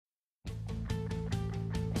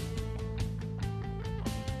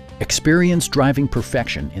Experience driving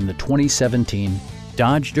perfection in the 2017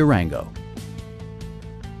 Dodge Durango.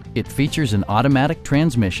 It features an automatic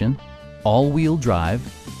transmission, all-wheel drive,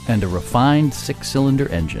 and a refined 6-cylinder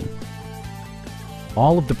engine.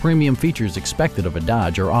 All of the premium features expected of a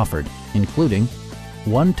Dodge are offered, including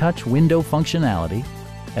one-touch window functionality,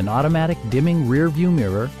 an automatic dimming rear-view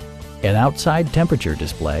mirror, an outside temperature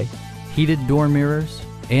display, heated door mirrors,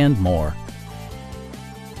 and more.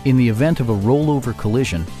 In the event of a rollover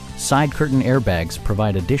collision, side curtain airbags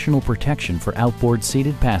provide additional protection for outboard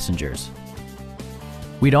seated passengers.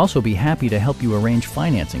 We'd also be happy to help you arrange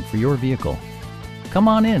financing for your vehicle. Come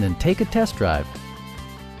on in and take a test drive.